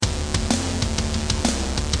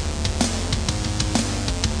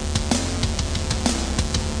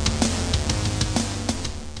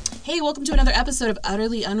Hey, welcome to another episode of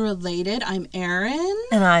Utterly Unrelated. I'm Erin.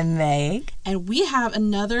 And I'm Meg. And we have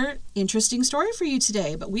another interesting story for you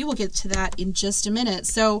today, but we will get to that in just a minute.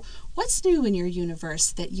 So, what's new in your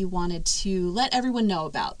universe that you wanted to let everyone know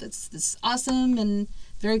about that's awesome and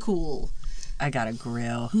very cool? I got a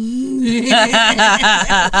grill. It's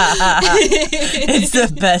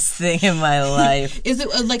the best thing in my life. Is it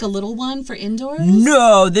like a little one for indoors?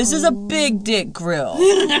 No, this is a big dick grill.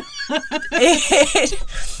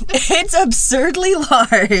 It's absurdly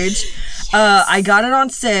large. I got it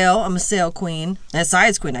on sale. I'm a sale queen. A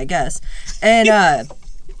size queen, I guess. And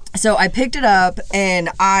so I picked it up and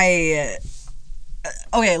okay,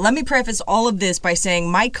 let me preface all of this by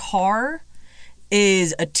saying my car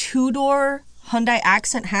is a 2-door Hyundai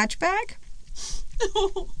Accent hatchback.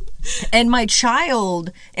 And my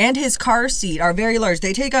child and his car seat are very large.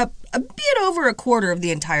 They take up a bit over a quarter of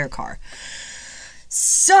the entire car.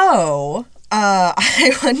 So,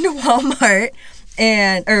 I went to Walmart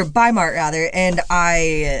or Bi-Mart rather, and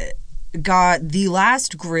I got the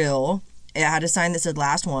last grill. It had a sign that said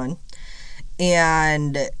last one.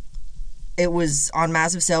 And it was on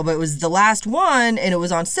massive sale, but it was the last one, and it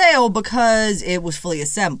was on sale because it was fully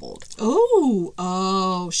assembled.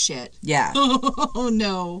 Oh, shit. Yeah. Oh,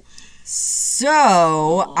 no.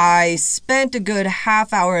 So, I spent a good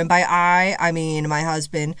half hour, and by I mean my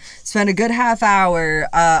husband, spent a good half hour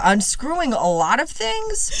unscrewing a lot of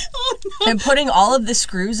things and putting all of the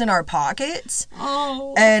screws in our pockets.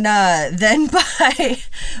 Oh. And then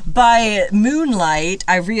by moonlight,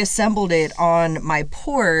 I reassembled it on my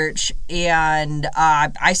porch, and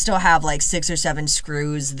I still have like 6 or 7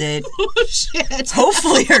 screws that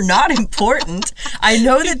hopefully are not important. I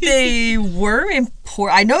know that they were important.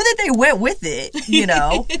 I know that they went with it, you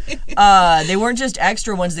know. They weren't just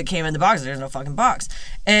extra ones that came in the box. There's no fucking box.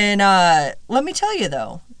 And let me tell you,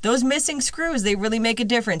 though, those missing screws, they really make a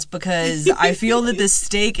difference because I feel that this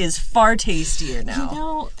steak is far tastier now. You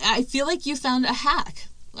know, I feel like you found a hack.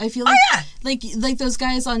 I feel like, like those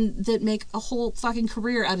guys that make a whole fucking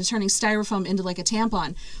career out of turning styrofoam into like a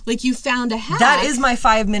tampon. Like you found a hack. That is my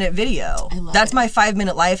 5-minute video. That's my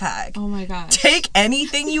 5-minute life hack. Oh my gosh. Take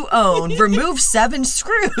anything you own, remove 7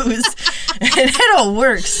 screws, and it'll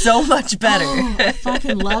work so much better. Oh, I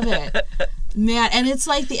fucking love it. Man, and it's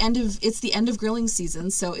like the end of grilling season,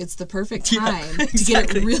 so it's the perfect time to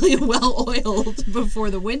get it really well oiled before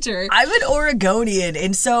the winter. I'm an Oregonian,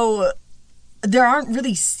 and so there aren't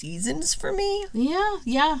really seasons for me.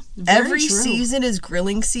 Yeah. Every season is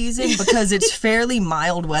grilling season because it's fairly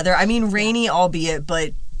mild weather. I mean, rainy, albeit,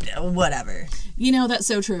 but whatever. You know, that's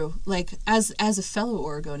so true. Like, as a fellow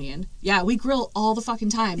Oregonian, yeah, we grill all the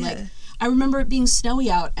fucking time. Yeah. Like, I remember it being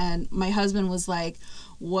snowy out, and my husband was like,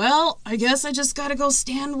 well, I guess I just gotta go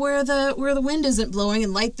stand where the wind isn't blowing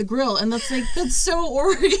and light the grill. And that's so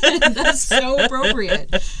Oregon. That's so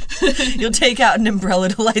appropriate. You'll take out an umbrella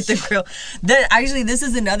to light the grill. Actually, this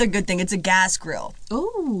is another good thing. It's a gas grill.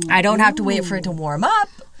 Oh. I don't have to wait for it to warm up.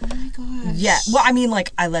 Oh my gosh. Yeah. Well, I mean,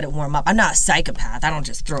 like, I let it warm up. I'm not a psychopath. I don't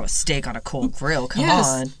just throw a steak on a cold grill. Come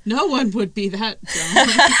on. No one would be that dumb.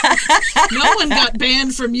 No one got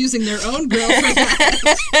banned from using their own grill for that.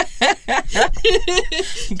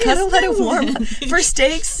 You gotta let it warm up. For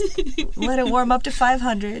steaks, let it warm up to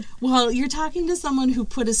 500. Well, you're talking to someone who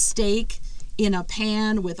put a steak in a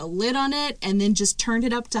pan with a lid on it and then just turned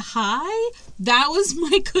it up to high. That was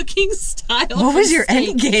my cooking style. What was your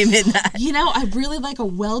end game in that? You know, I really like a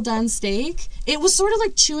well-done steak. It was sort of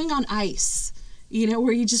like chewing on ice. You know,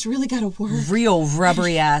 where you just really gotta work. Real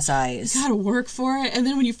rubbery ass ice. You gotta work for it, and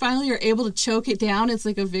then when you finally are able to choke it down, it's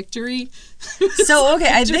like a victory. So okay,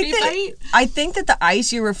 I think that the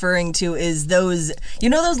ice you're referring to is those, you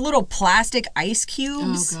know, those little plastic ice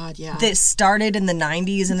cubes. Oh God, yeah. That started in the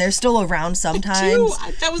 90s and they're still around sometimes.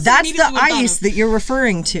 That's the ice that you're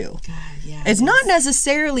referring to. God, yeah. It's not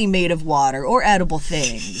necessarily made of water or edible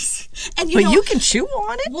things. But you can chew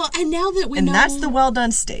on it. Well, and now that we know... And that's the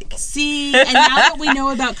well-done steak. See, and now that we know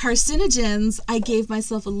about carcinogens, I gave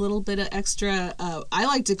myself a little bit of extra, I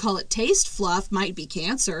like to call it taste fluff, might be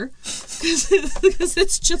cancer, because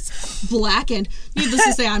it's just blackened. Needless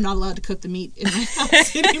to say, I'm not allowed to cook the meat in my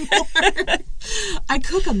house anymore. I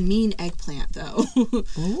cook a mean eggplant, though.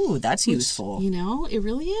 Ooh, that's useful. You know, it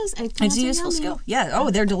really is. It's a useful skill. Yeah. Oh,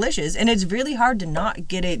 they're delicious. And it's really hard to not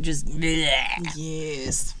get it just...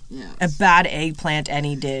 Yes. Yeah. A bad eggplant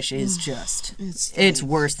any dish is just... It's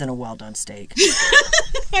worse than a well-done steak.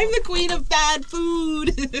 I'm the queen of bad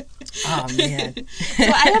food. Oh, man. So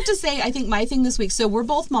I have to say, I think my thing this week, so we're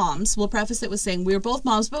both moms. We'll preface it with saying we're both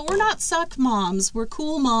moms, but we're not suck moms. We're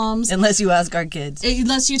cool moms. Unless you ask our kids.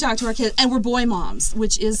 Unless you talk to our kids. And we're boy moms,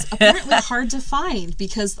 which is apparently hard to find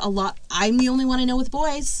because I'm the only one I know with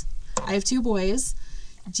boys. I have 2 boys.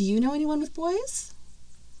 Do you know anyone with boys?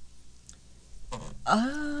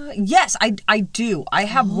 Yes, I do. I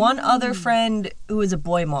have one other friend who is a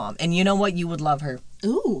boy mom, and you know what? You would love her.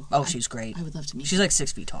 Ooh. Oh, she's great. I would love to meet her. She's like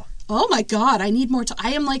 6 feet tall. Oh my God, I need more.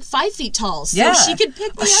 I am like 5 feet tall, so yeah. she could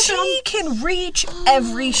pick me up. She can reach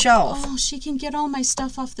every shelf. Oh, she can get all my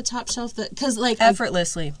stuff off the top shelf. Because like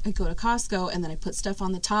effortlessly. I go to Costco and then I put stuff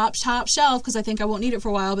on the top shelf because I think I won't need it for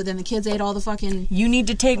a while. But then the kids ate all the fucking. You need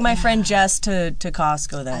to take my friend Jess to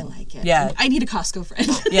Costco then. I like it. Yeah, I need a Costco friend.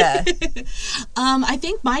 Yeah. I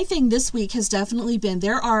think my thing this week has definitely been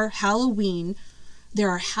there are Halloween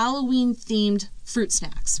themed fruit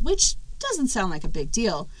snacks, which doesn't sound like a big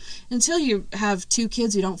deal until you have 2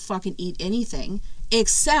 kids who don't fucking eat anything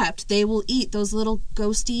except they will eat those little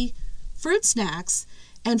ghosty fruit snacks,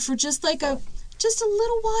 and for just a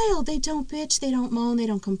little while they don't bitch, they don't moan, they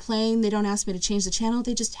don't complain, they don't ask me to change the channel,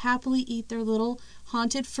 they just happily eat their little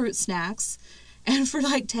haunted fruit snacks. And for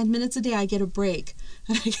like 10 minutes a day, I get a break.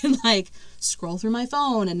 And I can like scroll through my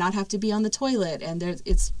phone and not have to be on the toilet. And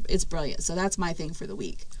it's brilliant. So that's my thing for the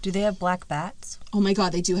week. Do they have black bats? Oh my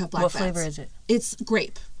God, they do have black bats. What flavor is it? It's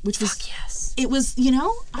grape, which was... Fuck yes. It was,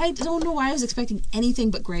 I don't know why I was expecting anything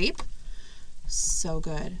but grape. So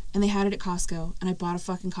good. And they had it at Costco. And I bought a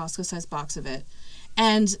fucking Costco-sized box of it.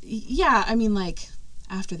 And yeah, I mean, like,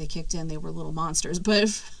 after they kicked in, they were little monsters.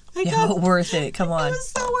 But... But worth it. Come on. It was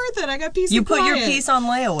so worth it. I got peace You and put quiet. your piece on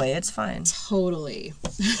layaway. It's fine. Totally.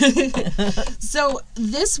 So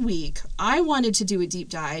this week, I wanted to do a deep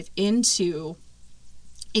dive into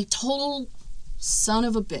a total son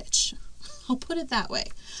of a bitch. I'll put it that way.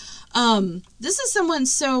 This is someone,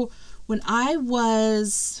 so when I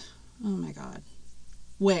was, oh my God,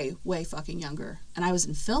 way fucking younger, and I was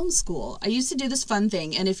in film school, I used to do this fun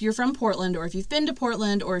thing, and if you're from Portland, or if you've been to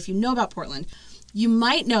Portland, or if you know about Portland, you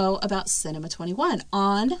might know about Cinema 21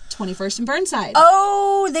 on 21st and Burnside.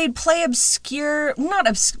 Oh, they'd play obscure,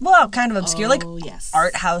 kind of obscure, like yes.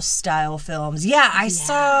 art house style films. Yeah, I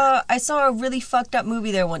saw a really fucked up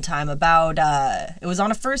movie there one time about, it was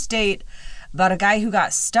on a first date, about a guy who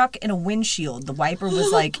got stuck in a windshield. The wiper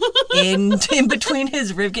was like in between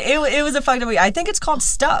his rib. It was a fucked up movie. I think it's called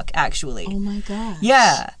Stuck, actually. Oh my God.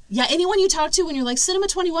 Yeah. Yeah, anyone you talk to when you're like, Cinema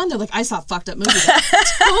 21, they're like, I saw a fucked up movie there.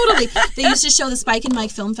 Totally. They used to show the Spike and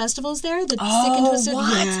Mike film festivals there. The Sick and Twisted.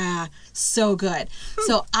 What? Yeah, so good.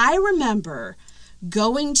 So I remember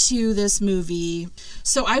going to this movie.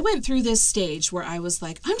 So I went through this stage where I was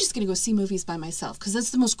like, I'm just going to go see movies by myself because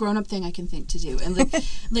that's the most grown-up thing I can think to do. And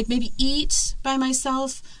like maybe eat by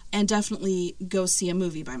myself and definitely go see a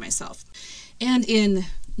movie by myself. And in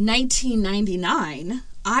 1999...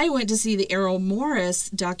 I went to see the Errol Morris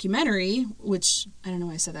documentary, which, I don't know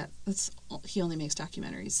why I said that. He only makes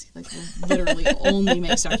documentaries. Like, literally only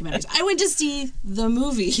makes documentaries. I went to see the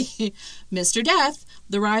movie, Mr. Death,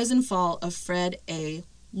 The Rise and Fall of Fred A.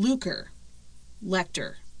 Leucher.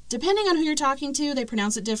 Depending on who you're talking to, they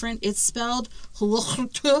pronounce it different. It's spelled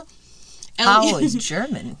Leuchter. It's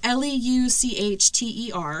German.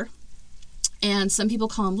 Leuchter. And some people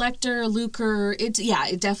call him Lecter, Leucher.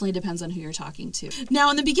 It definitely depends on who you're talking to.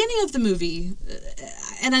 Now, in the beginning of the movie,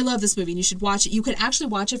 and I love this movie, and you should watch it. You can actually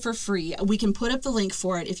watch it for free. We can put up the link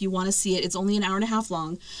for it if you want to see it. It's only an hour and a half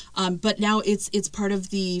long, but now it's part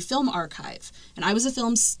of the film archive. And I was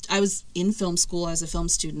in film school. I was a film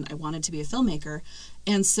student. I wanted to be a filmmaker,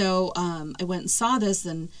 and so I went and saw this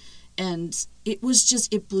and it was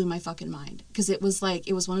just, it blew my fucking mind. Because it was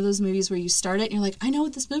one of those movies where you start it and you're like, I know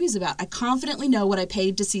what this movie's about. I confidently know what I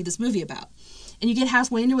paid to see this movie about. And you get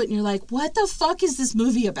halfway into it and you're like, what the fuck is this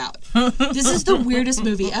movie about? This is the weirdest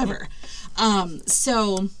movie ever.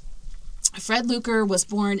 So Fred Leucher was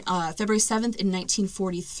born February 7th in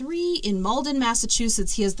 1943 in Malden,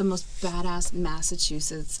 Massachusetts. He has the most badass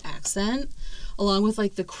Massachusetts accent, along with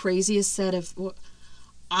like the craziest set of...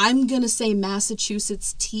 I'm going to say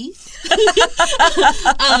Massachusetts teeth.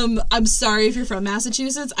 I'm sorry if you're from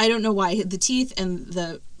Massachusetts. I don't know why. The teeth and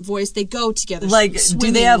the voice, they go together. Like, do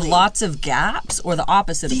they have lots of gaps or the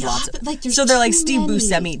opposite of lots of... Like, so they're like Steve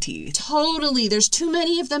Buscemi teeth. Totally. There's too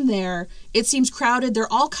many of them there. It seems crowded. They're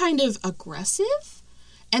all kind of aggressive.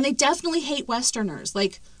 And they definitely hate Westerners.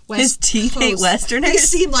 Like, His teeth hate Westerners? They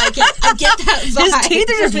seem like it. I get that vibe. His teeth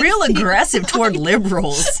are just real aggressive toward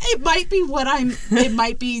liberals. It might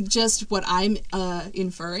be just what I'm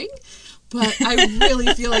inferring. But I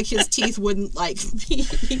really feel like his teeth wouldn't like me.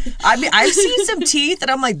 I mean, I've seen some teeth, and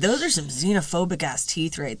I'm like, those are some xenophobic ass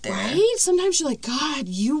teeth right there. Right? Sometimes you're like, God,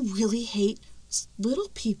 you really hate little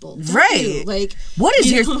people, don't right? you? Like, what is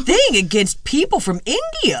your thing against people from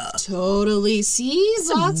India? Totally. See,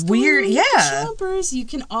 lots weird. Yeah, jumpers. You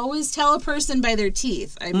can always tell a person by their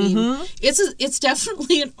teeth. I mean, it's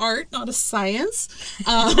definitely an art, not a science,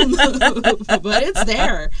 but it's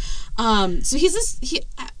there. So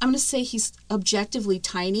I'm going to say he's objectively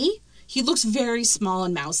tiny. He looks very small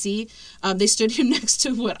and mousy. They stood him next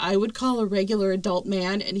to what I would call a regular adult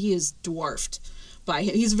man, and he is dwarfed by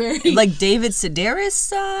him. He's very... Like David Sedaris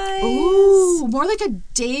size? Ooh, more like a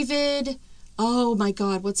David... Oh, my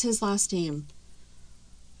God. What's his last name?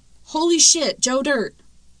 Holy shit. Joe Dirt.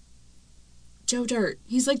 Joe Dirt.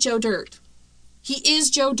 He's like Joe Dirt. He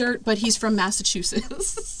is Joe Dirt, but he's from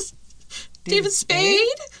Massachusetts. David Spade?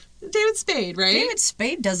 David Spade, right? David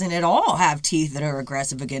Spade doesn't at all have teeth that are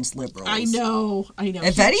aggressive against liberals. I know.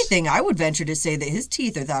 If anything, I would venture to say that his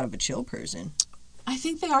teeth are that of a chill person. I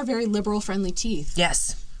think they are very liberal-friendly teeth.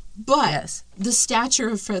 Yes. But the stature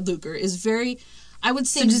of Fred Leucher is very, I would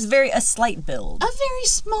say... So just a slight build. A very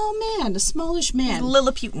small man, a smallish man.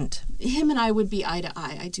 Lilliputian. Him and I would be eye to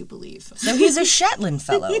eye, I do believe. So he's a Shetland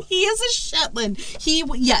fellow. He is a Shetland.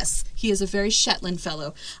 Yes, he is a very Shetland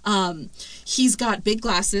fellow. He's got big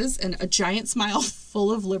glasses and a giant smile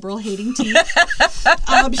full of liberal-hating teeth.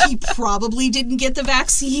 He probably didn't get the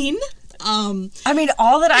vaccine. I mean,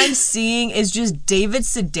 all that I'm seeing is just David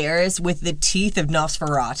Sedaris with the teeth of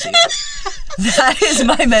Nosferatu. That is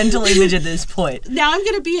my mental image at this point. Now I'm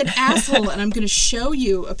going to be an asshole and I'm going to show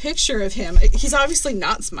you a picture of him. He's obviously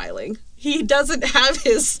not smiling. He doesn't have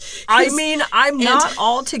his I mean, I'm not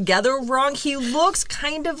altogether wrong. He looks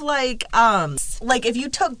kind of like if you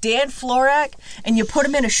took Dan Florek and you put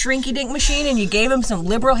him in a shrinky-dink machine and you gave him some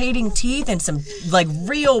liberal-hating teeth and some, like,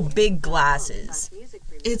 real big glasses.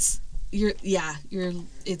 It's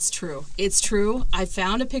true. It's true. I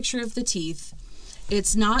found a picture of the teeth.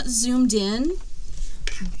 It's not zoomed in,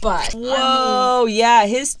 but whoa, yeah,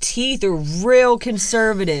 his teeth are real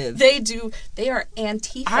conservative. They are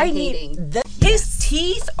Antifa hating. His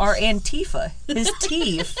teeth are Antifa. His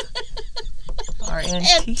teeth are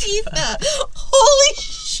Antifa. Holy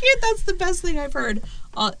shit, that's the best thing I've heard.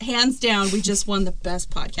 Hands down, we just won the best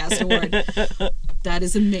podcast award. That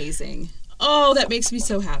is amazing. Oh, that makes me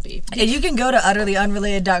so happy. And you can go to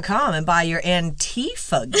utterlyunrelated.com and buy your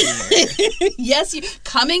Antifa gear. Yes,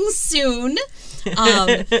 coming soon.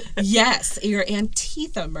 Yes, your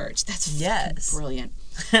Antifa merch. That's brilliant.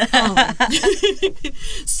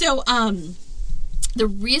 So, the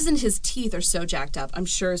reason his teeth are so jacked up, I'm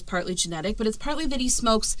sure, is partly genetic, but it's partly that he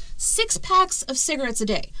smokes 6 packs of cigarettes a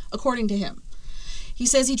day, according to him. He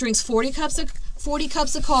says he drinks 40 cups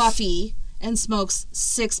of coffee and smokes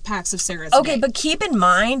 6 packs of cigarettes a day. Okay, but keep in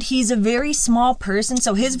mind, he's a very small person,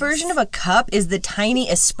 so his version of a cup is the tiny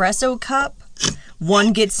espresso cup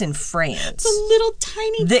one gets in France. The little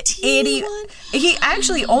tiny teeny one. He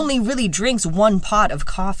actually only really drinks 1 pot of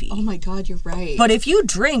coffee. Oh my God, you're right. But if you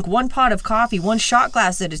drink 1 pot of coffee, 1 shot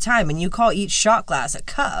glass at a time, and you call each shot glass a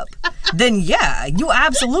cup, then yeah, you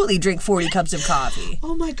absolutely drink 40 cups of coffee.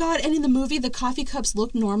 Oh my God, and in the movie, the coffee cups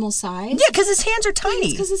look normal size? Yeah, because his hands are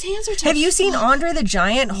tiny. Because his hands are tiny. Have you seen Andre the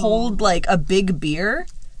Giant hold, like, a big beer?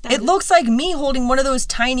 It looks like me holding one of those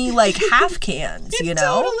tiny, like, half cans, you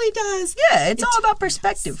know? It totally does. Yeah, it's all about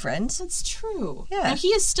perspective, friends. That's true. Yeah. Now, he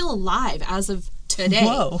is still alive as of today.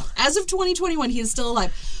 Whoa. As of 2021, he is still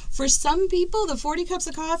alive. For some people, the 40 cups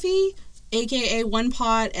of coffee, a.k.a. 1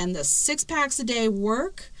 pot, and the 6 packs a day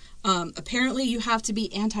work. Apparently, you have to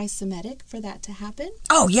be anti-Semitic for that to happen.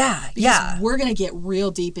 Oh, yeah, because we're going to get real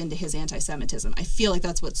deep into his anti-Semitism. I feel like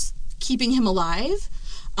that's what's keeping him alive.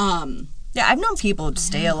 Yeah, I've known people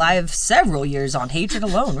stay alive several years on hatred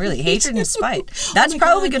alone, really. Hatred and spite. That's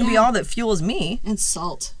probably going to be all that fuels me. And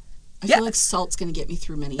salt. I feel like salt's going to get me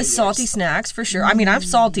through many years. Salty snacks, for sure. I mean, I'm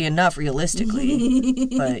salty enough, realistically.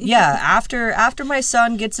 But yeah, after my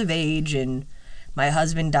son gets of age and my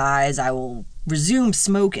husband dies, I will resume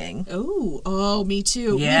smoking. Oh, me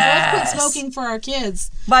too. Yes. We both quit smoking for our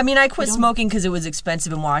kids. Well, I mean, I quit smoking because it was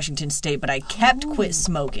expensive in Washington State, but I kept quit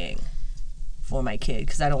smoking for my kid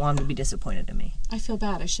because I don't want him to be disappointed in me. I feel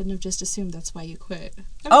bad. I shouldn't have just assumed that's why you quit.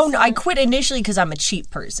 Oh, no, I quit initially because I'm a cheap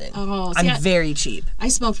person. Oh, I'm very cheap. I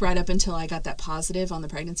smoked right up until I got that positive on the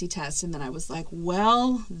pregnancy test, and then I was like,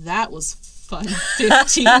 well, that was fun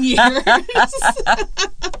 15 years.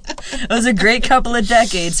 It was a great couple of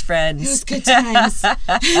decades, friends. It was good times.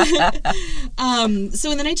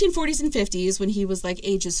 So in the 1940s and 50s, when he was like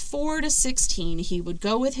ages 4 to 16, he would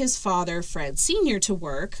go with his father, Fred Sr., to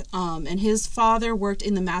work, and his father worked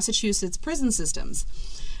in the Massachusetts prison systems.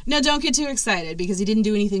 Now, don't get too excited because he didn't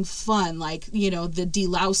do anything fun like, the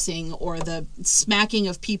delousing or the smacking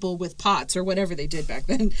of people with pots or whatever they did back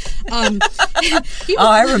then.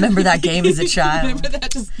 I remember that game as a child. Remember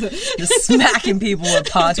that? Just smacking people with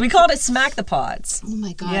pots. We called it Smack the Pots. Oh,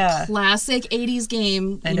 my God. Yeah. Classic 80s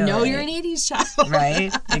game. I know, right? You're an 80s child.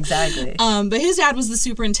 Right? Exactly. But his dad was the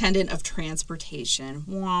superintendent of transportation.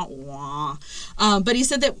 Wah, wah. But he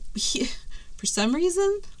said that for some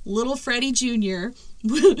reason, little Freddie Jr.,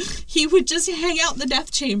 he would just hang out in the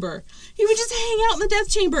death chamber.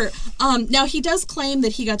 Now, he does claim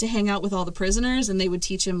that he got to hang out with all the prisoners and they would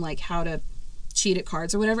teach him, like, how to cheat at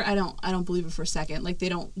cards or whatever. I don't believe it for a second. Like, they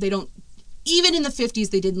don't, even in the 50s,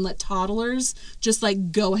 they didn't let toddlers just,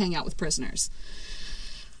 like, go hang out with prisoners.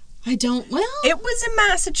 It was in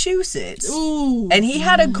Massachusetts. Ooh. And he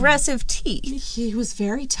had aggressive teeth. He was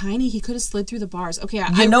very tiny. He could have slid through the bars. Okay,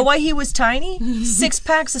 You know why he was tiny? 6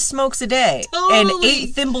 packs of smokes a day. Totally. And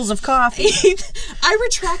 8 thimbles of coffee. I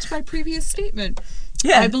retract my previous statement.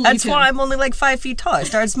 Yeah, I believe that's him. why I'm only like 5 feet tall. I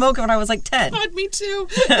started smoking when I was like 10. God, me too.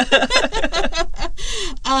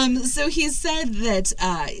 So he said that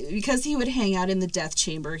because he would hang out in the death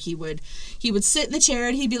chamber, he would sit in the chair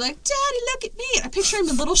and he'd be like, "Daddy, look at me." And I picture him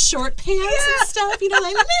in little short pants and stuff, like, "Look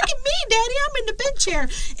at me, Daddy, I'm in the big chair."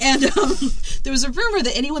 And there was a rumor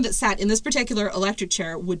that anyone that sat in this particular electric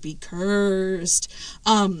chair would be cursed.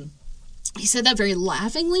 He said that very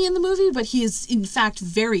laughingly in the movie, but he is, in fact,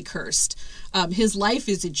 very cursed. His life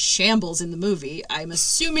is in shambles in the movie. I'm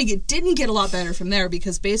assuming it didn't get a lot better from there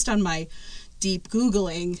because based on my deep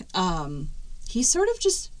Googling, he sort of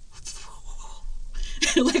just,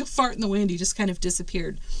 like a fart in the wind, he just kind of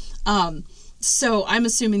disappeared. So I'm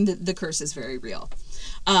assuming that the curse is very real.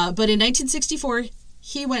 But in 1964,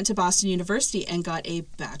 he went to Boston University and got a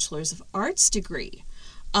Bachelor's of Arts degree.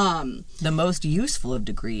 The most useful of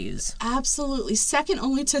degrees. Absolutely. Second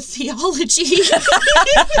only to theology.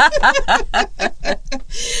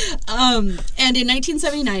 And in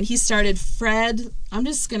 1979, he started Fred, I'm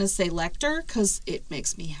just going to say Leucher because it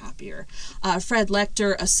makes me happier. Fred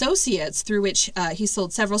Leucher Associates, through which he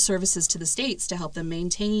sold several services to the states to help them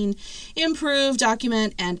maintain, improve,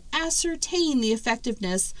 document, and ascertain the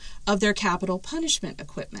effectiveness of their capital punishment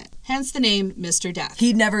equipment. Hence the name Mr. Death.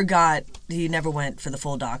 He never went for the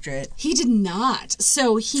full doctorate. He did not.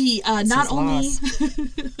 So he not only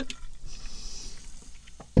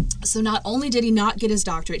did he not get his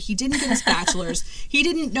doctorate, he didn't get his bachelor's. He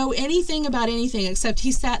didn't know anything about anything except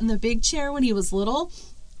he sat in the big chair when he was little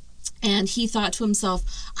and he thought to himself,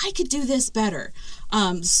 I could do this better.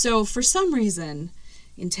 So for some reason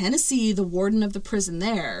in Tennessee, the warden of the prison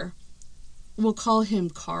there, we'll call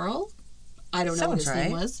him Carl. I don't know what his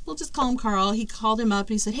name was. We'll just call him Carl. He called him up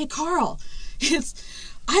and he said, "Hey, Carl,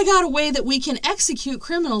 I got a way that we can execute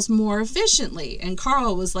criminals more efficiently." And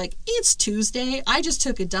Carl was like, "It's Tuesday. I just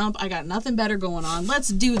took a dump. I got nothing better going on. Let's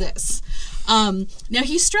do this." Now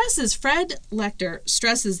Fred Leucher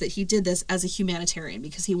stresses that he did this as a humanitarian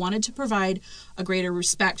because he wanted to provide a greater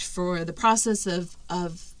respect for the process of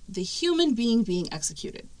the human being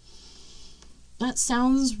executed. That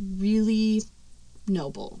sounds really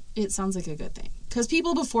noble. It sounds like a good thing. Because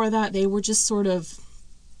people before that, they were just sort of,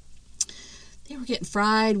 they were getting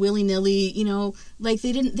fried willy-nilly, like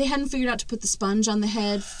they hadn't figured out to put the sponge on the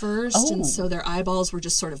head first, and so their eyeballs were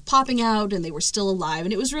just sort of popping out, and they were still alive,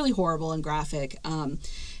 and it was really horrible and graphic. And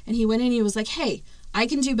he went in and he was like, "Hey, I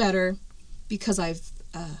can do better because I've,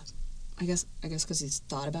 I guess because he's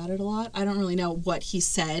thought about it a lot. I don't really know what he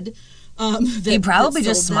said. He probably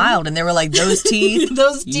just smiled and they were like, those teeth?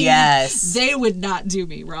 Those teeth, yes. They would not do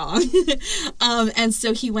me wrong." And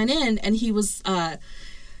so he went in and he was like,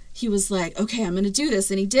 "Okay, I'm going to do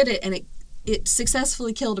this." And he did it, and it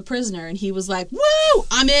successfully killed a prisoner. And he was like, "Woo!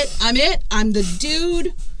 I'm the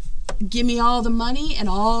dude. Give me all the money and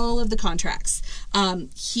all of the contracts."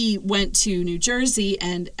 He went to New Jersey,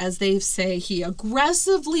 and as they say, he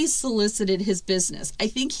aggressively solicited his business. I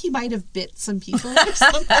think he might have bit some people or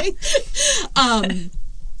something.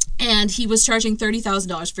 And he was charging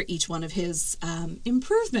 $30,000 for each one of his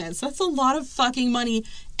improvements. That's a lot of fucking money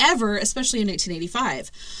ever, especially in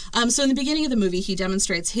 1985. So in the beginning of the movie, he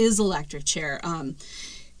demonstrates his electric chair.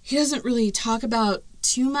 he doesn't really talk about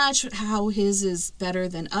too much how his is better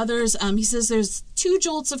than others. He says there's 2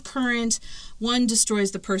 jolts of current. One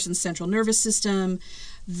destroys the person's central nervous system.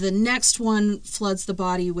 The next one floods the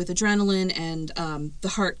body with adrenaline, and the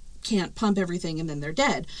heart can't pump everything, and then they're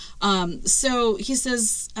dead. So he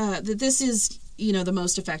says that this is, the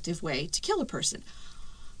most effective way to kill a person.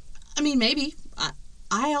 I mean, maybe.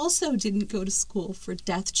 I also didn't go to school for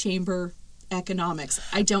death chamber economics.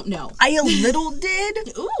 I don't know. I a little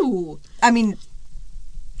did. Ooh. I mean,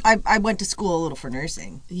 I went to school a little for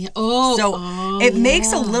nursing. Yeah. It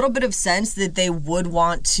makes a little bit of sense that they would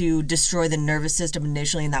want to destroy the nervous system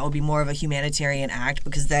initially, and that would be more of a humanitarian act,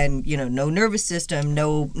 because then, no nervous system,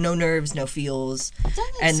 no nerves, no feels.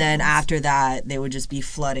 And then after that, they would just be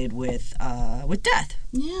flooded with death.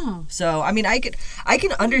 Yeah. So, I mean, I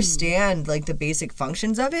can understand, like, the basic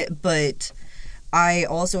functions of it, but I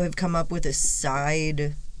also have come up with a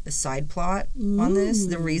side plot on this.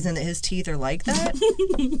 The reason that his teeth are like that.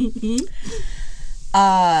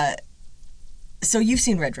 So you've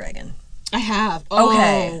seen Red Dragon. I have.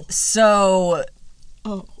 Okay. So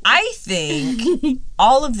I think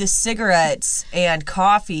all of the cigarettes and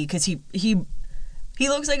coffee, because he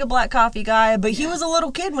looks like a black coffee guy, but he was a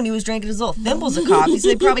little kid when he was drinking his little thimbles of coffee, so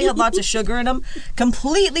they probably had lots of sugar in them.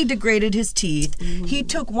 Completely degraded his teeth. He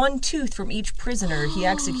took 1 tooth from each prisoner he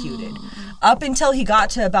executed, up until he got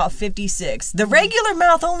to about 56. The regular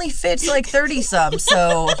mouth only fits like 30-some,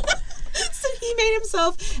 so... So he made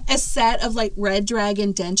himself a set of, like, Red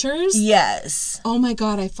Dragon dentures? Yes. Oh my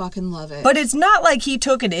god, I fucking love it. But it's not like he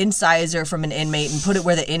took an incisor from an inmate and put it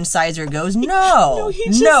where the incisor goes. No.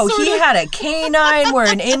 He had a canine where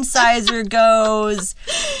an incisor goes.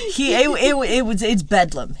 It's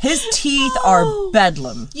bedlam. His teeth are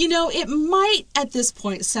bedlam. It might, at this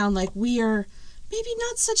point, sound like we are maybe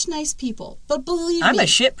not such nice people, but believe me, I'm a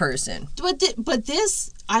shit person. But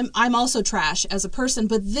this, I'm also trash as a person,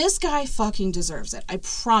 but this guy fucking deserves it. I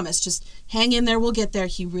promise. Just hang in there. We'll get there.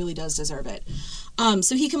 He really does deserve it.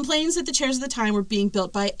 So he complains that the chairs of the time were being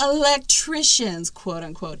built by electricians, quote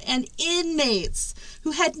unquote, and inmates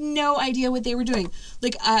who had no idea what they were doing.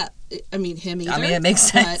 Like, him either. It makes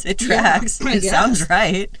sense. It tracks. Yeah, it sounds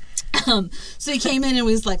right. So he came in and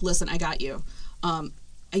was like, listen, I got you.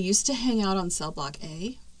 I used to hang out on cell block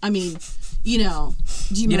A. I mean, do you know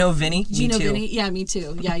Vinny? Do you know Vinny? Yeah, me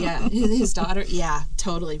too. Yeah. His daughter? Yeah,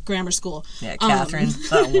 totally. Grammar school. Yeah, Catherine.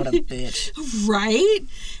 Oh, what a bitch. Right?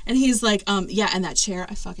 And he's like, and that chair,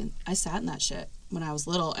 I sat in that shit when I was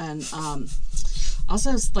little. And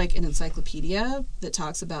also it's like an encyclopedia that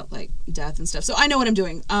talks about, like, death and stuff. So I know what I'm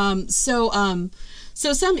doing. So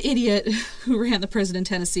some idiot who ran the prison in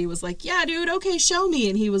Tennessee was like, yeah, dude, okay, show me.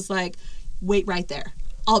 And he was like, wait right there.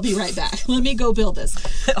 I'll be right back. Let me go build this.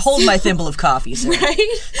 Hold my thimble of coffee, sir.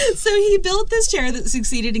 Right? So he built this chair that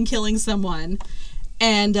succeeded in killing someone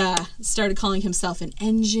and started calling himself an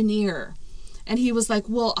engineer. And he was like,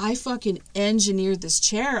 well, I fucking engineered this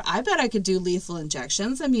chair. I bet I could do lethal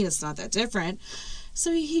injections. I mean, it's not that different.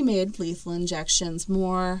 So he made lethal injections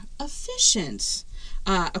more efficient,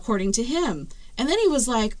 according to him. And then he was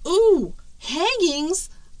like, ooh,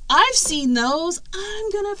 hangings? I've seen those.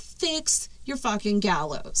 I'm going to fix your fucking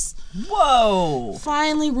gallows. Whoa.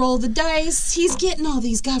 Finally roll the dice. He's getting all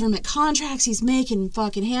these government contracts. He's making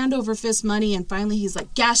fucking hand over fist money. And finally he's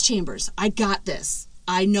like, gas chambers. I got this.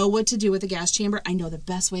 I know what to do with a gas chamber. I know the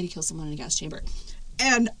best way to kill someone in a gas chamber.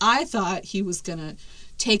 And I thought he was going to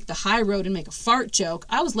take the high road and make a fart joke.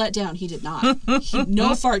 I was let down. He did not.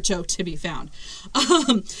 No fart joke to be found.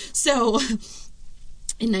 So...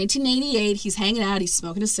 In 1988, he's hanging out, he's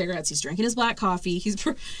smoking his cigarettes, he's drinking his black coffee, he's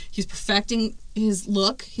perfecting his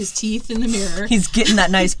look, his teeth in the mirror. He's getting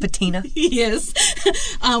that nice patina. He is.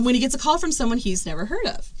 When he gets a call from someone he's never heard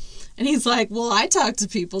of. And he's like, well, I talk to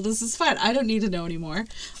people, this is fine, I don't need to know anymore.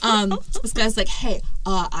 This guy's like, hey,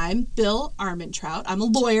 I'm Bill Armentrout. I'm a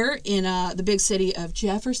lawyer in the big city of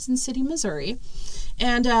Jefferson City, Missouri.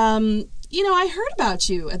 And, I heard about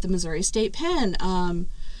you at the Missouri State Pen.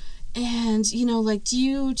 And, do you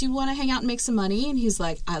want to hang out and make some money? And he's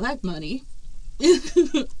like, I like money.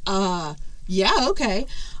 Yeah, okay.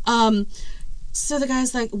 So the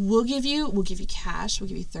guy's like, we'll give you cash. We'll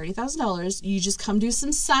give you $30,000. You just come do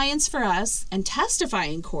some science for us and testify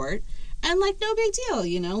in court. And, like, no big deal,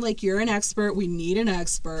 you're an expert. We need an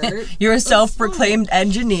expert. You're a self-proclaimed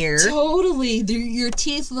engineer. Totally. Your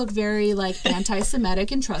teeth look very, like,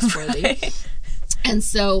 anti-Semitic and trustworthy. Right. And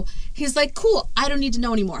so he's like, cool, I don't need to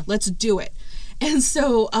know anymore. Let's do it. And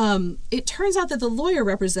so it turns out that the lawyer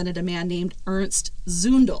represented a man named Ernst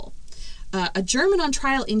Zundel, a German on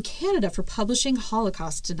trial in Canada for publishing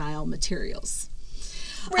Holocaust denial materials.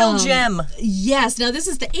 Real gem. Yes. Now, this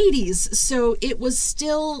is the 80s, so it was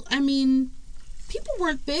still, I mean, people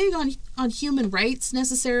weren't big on human rights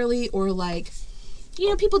necessarily, or like, you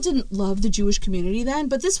know, people didn't love the Jewish community then,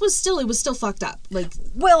 but it was still fucked up. Like,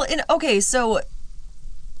 well, so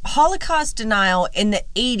Holocaust denial in the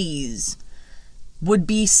 80s would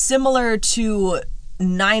be similar to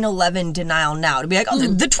 9/11 denial now. To be like, oh,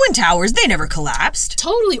 the Twin Towers, they never collapsed.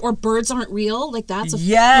 Totally. Or birds aren't real. Like, that's a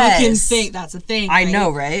fucking thing. That's a thing. I know,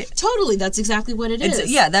 right? Totally. That's exactly what it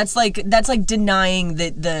is. Yeah, that's like denying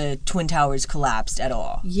that the Twin Towers collapsed at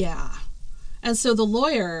all. Yeah. And so the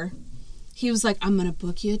lawyer, he was like, I'm going to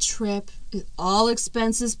book you a trip. All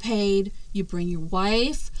expenses paid. You bring your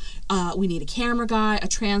wife. We need a camera guy, a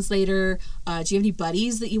translator. Do you have any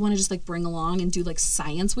buddies that you want to just like bring along and do like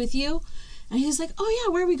science with you? And he's like, oh yeah,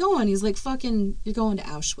 where are we going? He's like, fucking, you're going to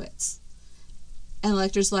Auschwitz. And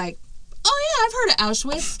Lecter's like, oh yeah, I've heard of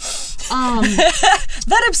Auschwitz.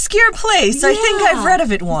 That obscure place. Yeah. I think I've read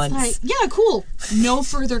of it once. Like, yeah, cool. No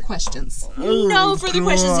further questions. No further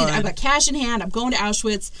questions needed. I've got cash in hand. I'm going to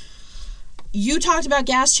Auschwitz. You talked about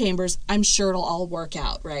gas chambers. I'm sure it'll all work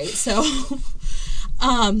out, right? So,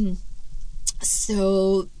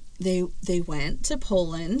 so they went to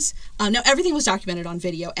Poland. Now, everything was documented on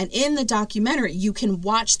video, and in the documentary, you can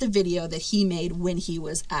watch the video that he made when he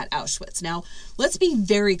was at Auschwitz. Now, let's be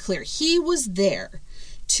very clear. He was there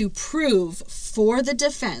to prove for the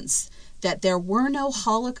defense that there were no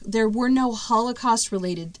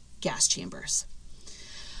Holocaust-related gas chambers.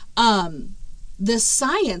 The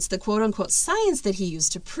science, the quote-unquote science that he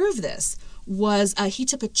used to prove this was he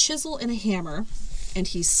took a chisel and a hammer, and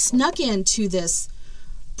he snuck into this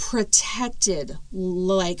protected,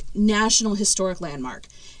 like, national historic landmark.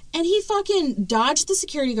 And he fucking dodged the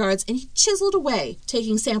security guards, and he chiseled away,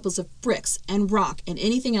 taking samples of bricks and rock and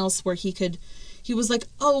anything else where he was like,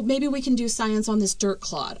 oh, maybe we can do science on this dirt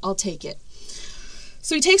clod. I'll take it.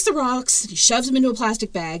 So he takes the rocks, he shoves them into a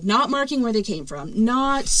plastic bag, not marking where they came from,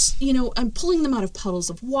 not, I'm pulling them out of puddles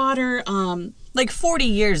of water. Like 40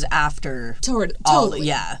 years after. Totally.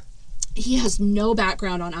 Yeah. He has no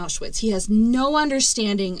background on Auschwitz. He has no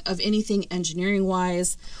understanding of anything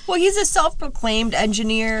engineering-wise. Well, he's a self-proclaimed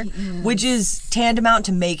engineer, which is tantamount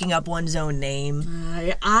to making up one's own name.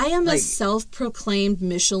 I am a self-proclaimed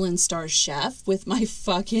Michelin star chef with my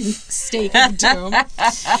fucking steak of doom.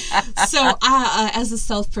 So, as a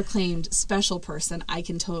self-proclaimed special person, I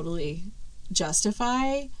can totally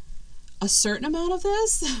justify a certain amount of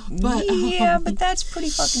this, but but that's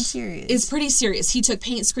pretty fucking serious. It's pretty serious. He took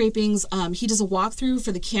paint scrapings. He does a walkthrough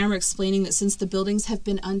for the camera explaining that since the buildings have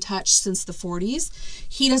been untouched since the 40s,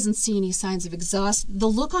 he doesn't see any signs of exhaust. The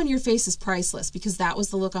look on your face is priceless, because that was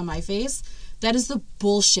the look on my face. That is the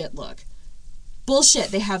bullshit look.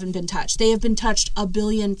 Bullshit. They haven't been touched. They have been touched a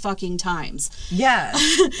billion fucking times. Yeah,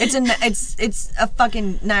 it's a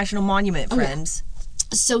fucking national monument, friends.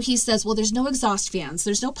 So he says, well, there's no exhaust fans.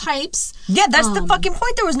 There's no pipes. Yeah, that's the fucking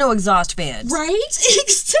point. There was no exhaust fans. Right?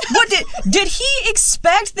 What did he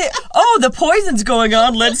expect that, the poison's going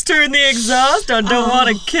on, let's turn the exhaust on, don't want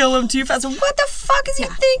to kill him too fast. What the fuck is he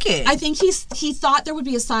thinking? I think he thought there would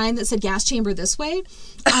be a sign that said gas chamber this way.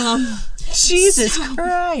 Jesus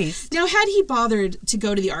Christ. Now, had he bothered to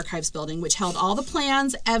go to the archives building, which held all the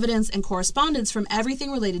plans, evidence, and correspondence from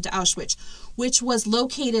everything related to Auschwitz, which was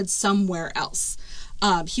located somewhere else,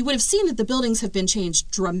 he would have seen that the buildings have been changed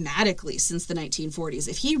dramatically since the 1940s.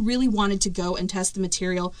 If he really wanted to go and test the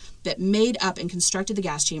material that made up and constructed the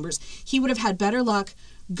gas chambers, he would have had better luck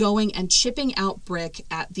going and chipping out brick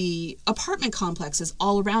at the apartment complexes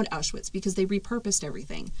all around Auschwitz, because they repurposed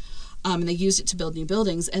everything. And they used it to build new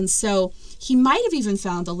buildings. And so he might have even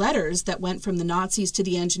found the letters that went from the Nazis to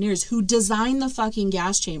the engineers who designed the fucking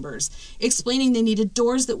gas chambers, explaining they needed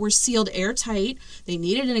doors that were sealed airtight. They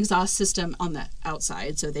needed an exhaust system on the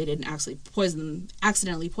outside so they didn't actually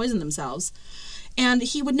accidentally poison themselves. And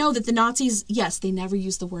he would know that the Nazis, yes, they never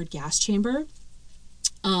used the word gas chamber.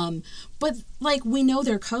 But like, we know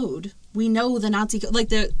their code. We know the Nazi code,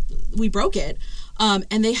 we broke it.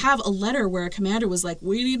 And they have a letter where a commander was like,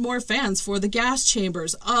 we need more fans for the gas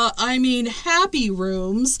chambers. Happy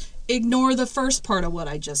rooms. Ignore the first part of what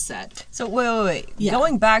I just said. So wait. Yeah.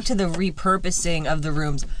 Going back to the repurposing of the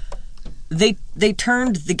rooms, they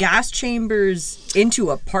turned the gas chambers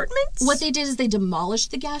into apartments? What they did is they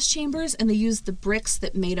demolished the gas chambers, and they used the bricks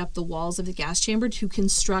that made up the walls of the gas chamber to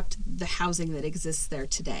construct the housing that exists there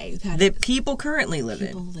today. That people currently live in.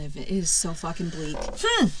 People live in. It is so fucking bleak.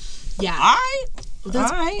 Yeah. All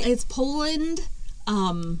right. It's Poland.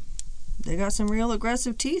 They got some real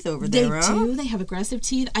aggressive teeth over there, They do. They have aggressive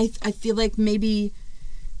teeth. I feel like maybe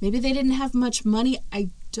they didn't have much money.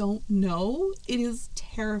 I don't know. It is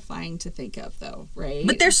terrifying to think of, though, right?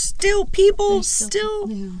 But there's still people. There's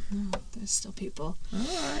still people. All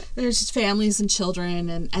right. There's just families and children,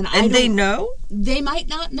 and they know. They might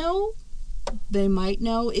not know. They might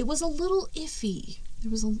know. It was a little iffy. It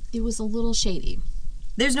was a little shady.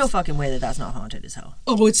 There's no fucking way that that's not haunted as hell.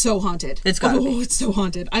 Oh, it's so haunted. It's gotta be. Oh, it's so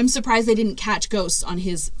haunted. I'm surprised they didn't catch ghosts on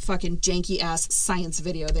his fucking janky-ass science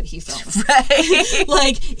video that he filmed. Right.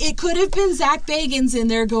 Like, it could have been Zach Bagans in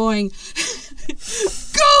there going,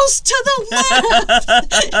 ghost to the left!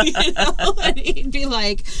 And he'd be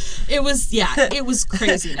like, it was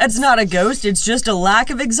crazy. It's not a ghost, it's just a lack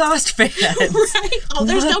of exhaust fans. Right? Oh,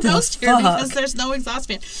 there's no ghost here fuck? because there's no exhaust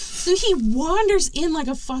fan. So he wanders in like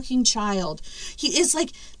a fucking child. He is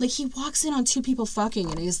like he walks in on two people fucking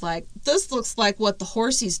and he's like, this looks like what the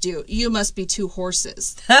horsies do. You must be two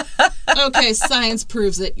horses. Okay, science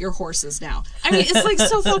proves it. You're horses now. I mean, it's like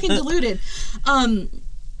so fucking deluded.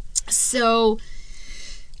 So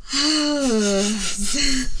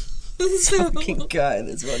Fucking guy,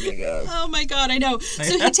 this fucking guy. Oh my god, I know.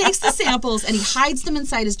 So he takes the samples and he hides them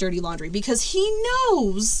inside his dirty laundry because he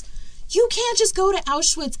knows you can't just go to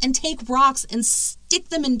Auschwitz and take rocks and stick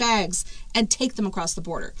them in bags and take them across the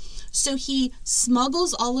border. So he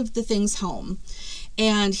smuggles all of the things home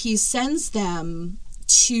and he sends them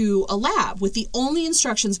to a lab with the only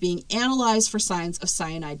instructions being analyzed for signs of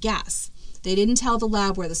cyanide gas. They didn't tell the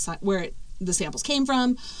lab where the samples came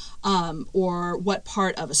from or what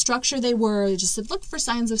part of a structure they were. They just said, look for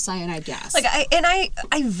signs of cyanide gas. Like, I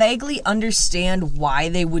vaguely understand why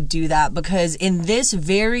they would do that, because in this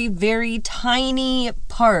very, very tiny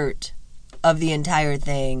part of the entire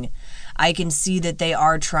thing, I can see that they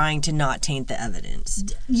are trying to not taint the evidence.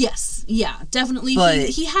 Yes, yeah, definitely. But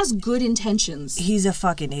he has good intentions. He's a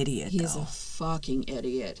fucking idiot, He's a fucking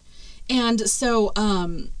idiot. And so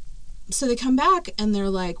they come back and they're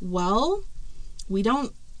like, well, we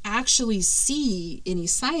don't actually see any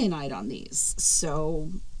cyanide on these, so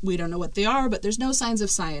we don't know what they are, but there's no signs of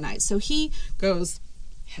cyanide. So he goes,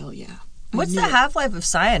 hell yeah. What's the half-life of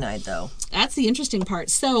cyanide, though? That's the interesting part.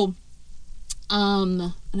 So,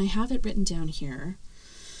 and I have it written down here.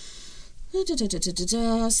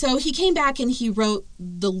 So he came back and he wrote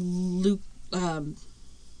the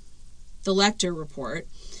Leuchter report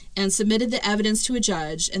and submitted the evidence to a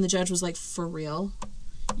judge, and the judge was like, for real?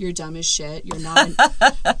 You're dumb as shit. You're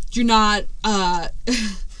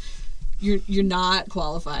not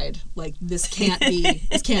qualified. Like, this can't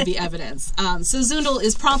be evidence. So Zundel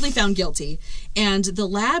is promptly found guilty, and the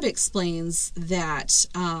lab explains that,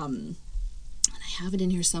 and I have it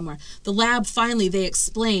in here somewhere. The lab finally, they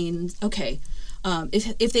explained, okay,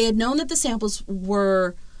 if they had known that the samples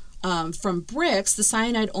were from bricks, the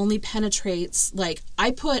cyanide only penetrates, like,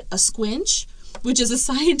 I put a squinch, which is a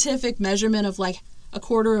scientific measurement of like a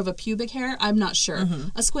quarter of a pubic hair. I'm not sure.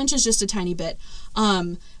 Mm-hmm. A squinch is just a tiny bit.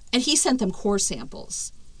 And he sent them core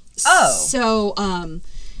samples. Oh. So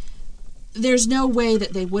there's no way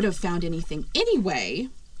that they would have found anything anyway,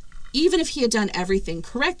 even if he had done everything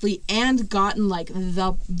correctly and gotten like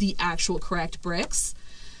the actual correct bricks.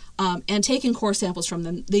 And taken core samples from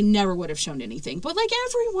them, they never would have shown anything. But, like,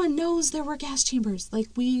 everyone knows there were gas chambers. Like,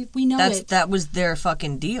 we know it. That was their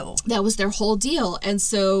fucking deal. That was their whole deal. And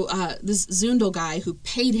so this Zundel guy who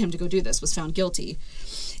paid him to go do this was found guilty.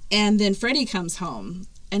 And then Freddie comes home,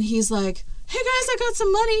 and he's like, hey, guys, I got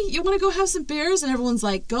some money. You want to go have some beers? And everyone's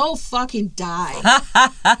like, go fucking die.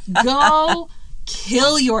 Go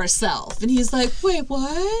kill yourself. And he's like, wait,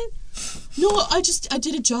 what? No, I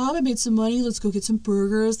did a job. I made some money. Let's go get some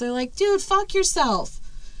burgers. They're like, dude, fuck yourself.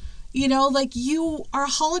 You know, like, you are a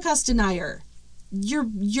Holocaust denier.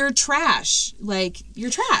 You're trash. Like, you're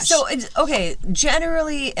trash. So, okay,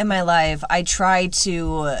 generally in my life, I try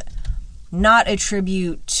to not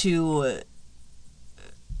attribute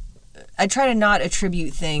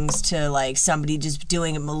things to, like, somebody just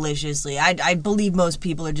doing it maliciously. I believe most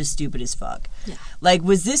people are just stupid as fuck. Yeah. Like,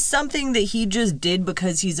 was this something that he just did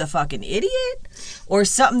because he's a fucking idiot? Or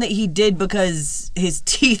something that he did because his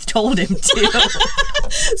teeth told him to?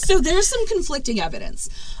 So there's some conflicting evidence.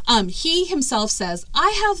 He himself says,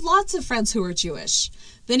 I have lots of friends who are Jewish.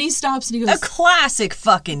 Then he stops and he goes... A classic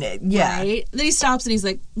fucking... Yeah. Right? Then he stops and he's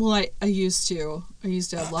like, well, I used to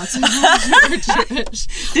have lots of friends who are Jewish.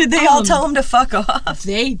 Did they all tell him to fuck off?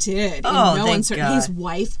 They did. Oh, thank God. His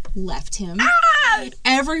wife left him. Ah!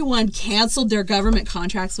 Everyone canceled their government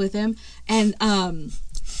contracts with him. And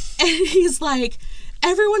he's like...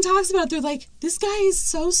 Everyone talks about it. They're like, this guy is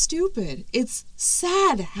so stupid. It's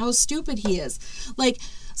sad how stupid he is. Like,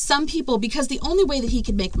 some people, because the only way that he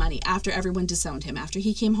could make money after everyone disowned him, after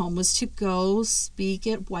he came home, was to go speak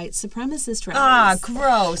at white supremacist rallies. Ah,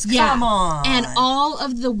 gross. Yeah. Come on. And all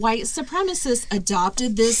of the white supremacists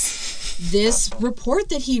adopted this report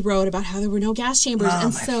that he wrote about how there were no gas chambers. Oh,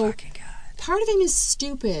 and my so fucking God. part of him is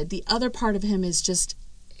stupid. The other part of him is just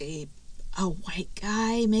a white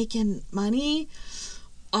guy making money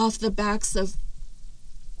off the backs of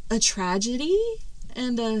a tragedy.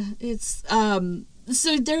 And it's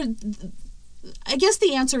so there. I guess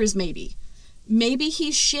the answer is maybe. Maybe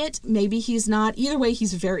he's shit. Maybe he's not. Either way,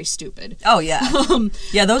 he's very stupid. Oh, yeah.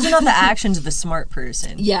 Yeah, those are not the actions of a smart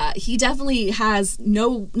person. Yeah, he definitely has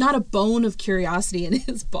not a bone of curiosity in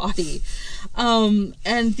his body. And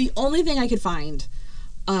the only thing I could find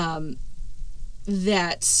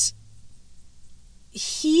that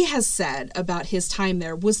he has said about his time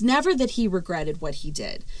there was never that he regretted what he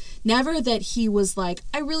did. Never that he was like,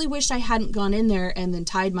 I really wish I hadn't gone in there and then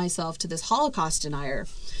tied myself to this Holocaust denier.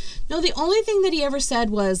 No, the only thing that he ever said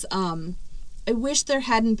was, I wish there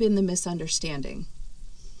hadn't been the misunderstanding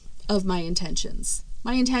of my intentions.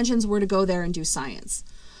 My intentions were to go there and do science.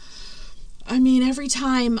 I mean, every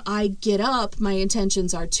time I get up, my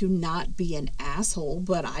intentions are to not be an asshole,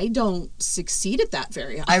 but I don't succeed at that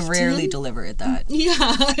very often. I rarely deliver at that. Yeah,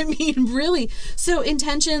 I mean, really. So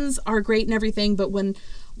intentions are great and everything, but when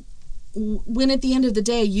at the end of the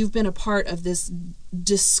day, you've been a part of this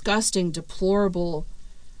disgusting, deplorable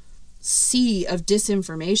sea of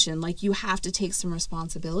disinformation, like, you have to take some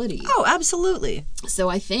responsibility. Oh, absolutely. So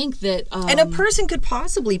I think that and a person could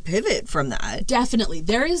possibly pivot from that. Definitely.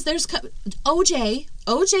 There's OJ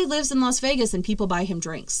lives in Las Vegas and people buy him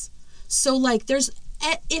drinks. So, like,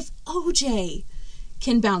 if OJ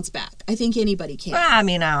can bounce back, I think anybody can. Well, I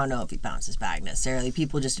mean, I don't know if he bounces back necessarily.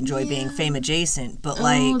 People just enjoy being fame adjacent, but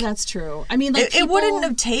like, oh, that's true. I mean, like, it wouldn't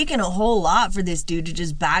have taken a whole lot for this dude to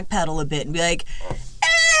just backpedal a bit and be like,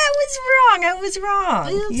 I was wrong.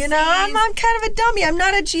 Oopsies. You know, I'm kind of a dummy. I'm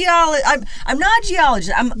not a geologist. I'm not a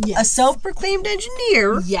geologist. I'm a self-proclaimed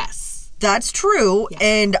engineer. Yes. That's true, Yeah.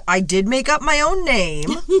 and I did make up my own name.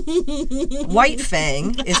 White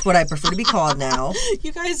Fang is what I prefer to be called now.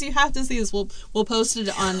 You guys, you have to see this. We'll post it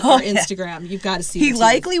on our Instagram. You've got to see. He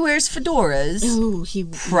likely wears fedoras. Oh, he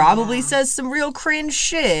probably says some real cringe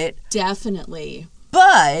shit. Definitely.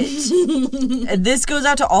 But this goes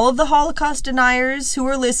out to all of the Holocaust deniers who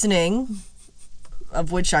are listening,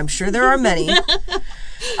 of which I'm sure there are many.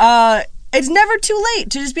 It's never too late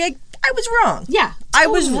to just be like, I was wrong. Yeah, totally. I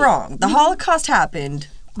was wrong. The Holocaust happened.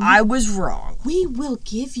 I was wrong. We will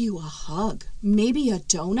give you a hug. Maybe a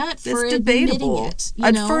donut for It's admitting debatable. it.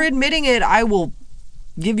 You know? For admitting it, I will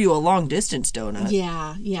give you a long distance donut.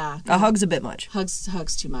 Yeah. A hug's a bit much.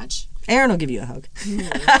 Hugs too much. Aaron will give you a hug.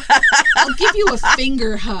 I'll give you a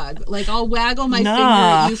finger hug. Like, I'll waggle my finger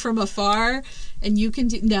at you from afar, and you can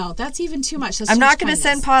do... No, that's even too much. I'm not going to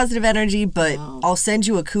send positive energy, but No. I'll send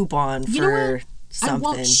you a coupon You know for what? something. I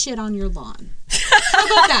won't shit on your lawn. How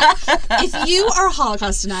about that? If you are a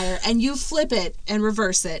Holocaust denier and you flip it and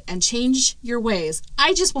reverse it and change your ways,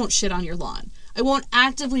 I just won't shit on your lawn. I won't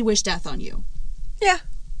actively wish death on you. Yeah.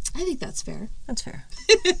 I think that's fair. That's fair.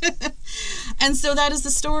 And so that is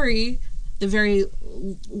the story, the very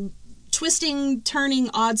twisting, turning,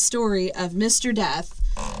 odd story of Mr. Death,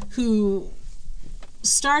 who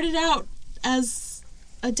started out as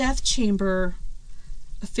a death chamber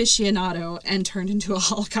aficionado and turned into a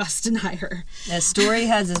Holocaust denier. That story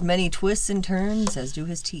has as many twists and turns as do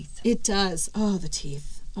his teeth. It does. Oh, the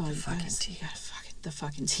teeth. Oh, you fucking guys, teeth. you got the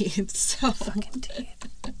fucking teeth. So, Fucking teeth.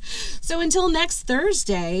 so until next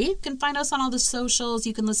Thursday, you can find us on all the socials.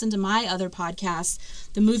 You can listen to my other podcasts,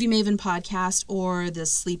 the Movie Maven podcast or the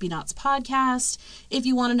Sleepy Knots podcast, if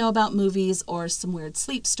you want to know about movies or some weird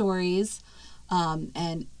sleep stories.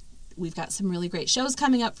 And we've got some really great shows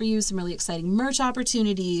coming up for you, some really exciting merch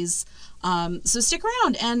opportunities. So stick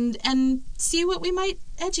around and see what we might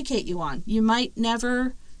educate you on. You might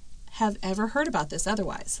never have ever heard about this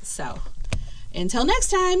otherwise. So until next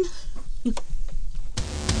time.